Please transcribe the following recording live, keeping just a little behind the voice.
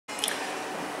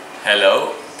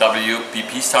Hello,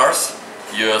 WPP stars.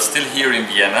 You're still here in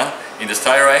Vienna, in the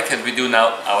Steirereck, and we do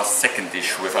now our second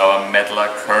dish with our medlar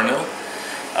kernel.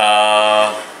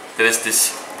 There is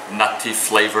this nutty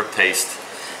flavor taste,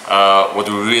 what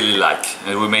we really like,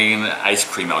 and we're making ice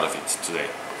cream out of it today.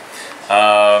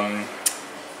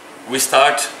 We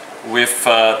start with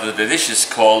the dish is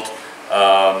called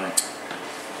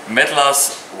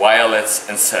medlars, violets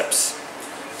and ceps.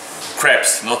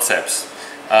 Crepes, not ceps.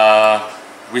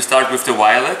 We start with the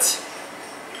violets.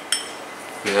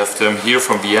 We have them here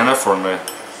from Vienna, from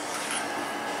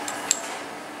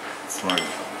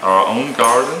our own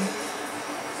garden.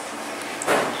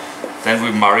 Then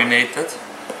we marinate it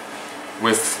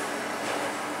with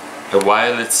a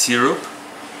violet syrup,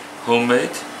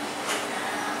 homemade.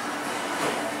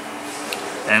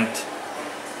 And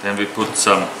then we put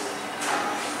some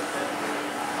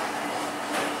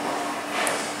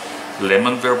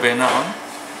lemon verbena on.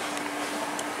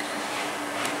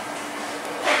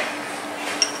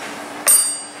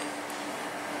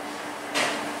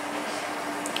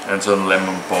 And some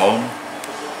lemon balm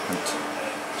and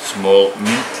small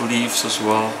mint leaves as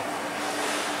well.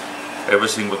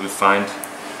 Everything what we find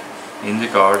in the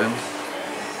garden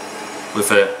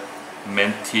with a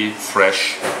minty,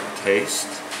 fresh taste.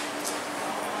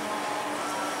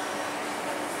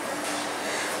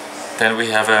 Then we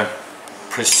have a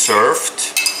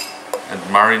preserved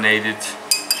and marinated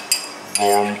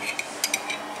warm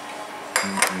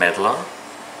medlar.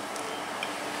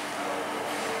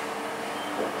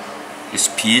 Is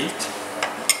peeled,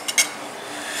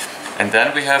 and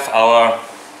then we have our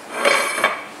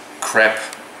crepe.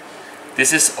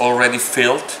 This is already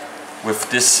filled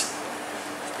with this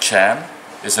jam.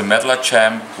 It's a medlar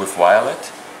jam with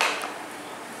violet,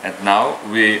 and now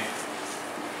we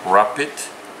wrap it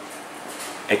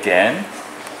again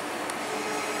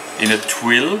in a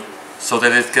twill so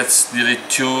that it gets nearly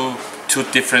two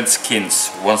different skins,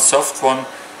 one soft one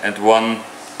and one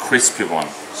crispy one.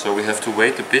 So we have to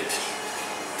wait a bit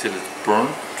till it's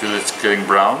burned, till it's getting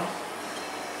brown.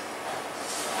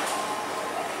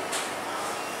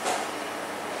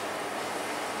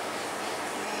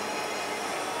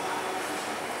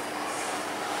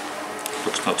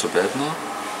 Looks not so bad now.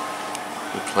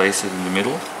 We place it in the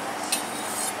middle.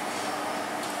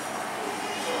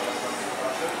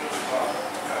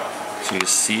 So you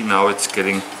see now it's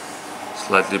getting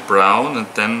slightly brown, and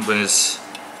then when it's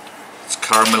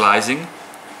caramelizing,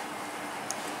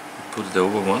 put it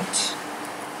over once.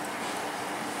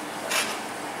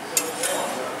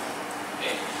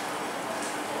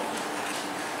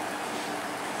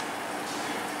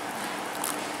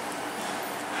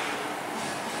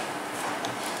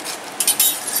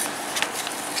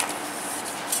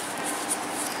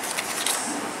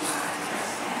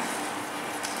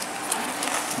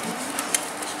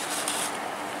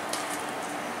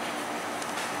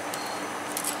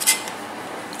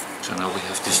 So now we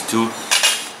have these two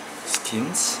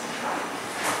skins,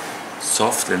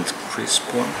 soft and crisp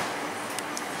one,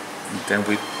 and then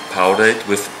we powder it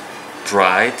with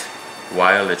dried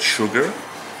violet sugar,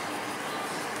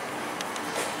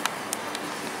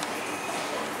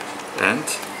 and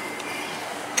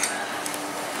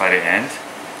by the end,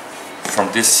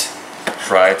 from this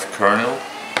dried kernel,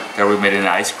 there we made an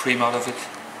ice cream out of it,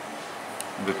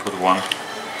 and we put one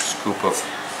scoop of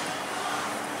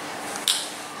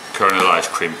kernel ice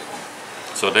cream.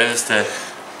 So that is the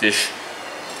dish,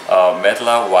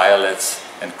 medlar, violets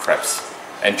and crepes.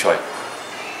 Enjoy!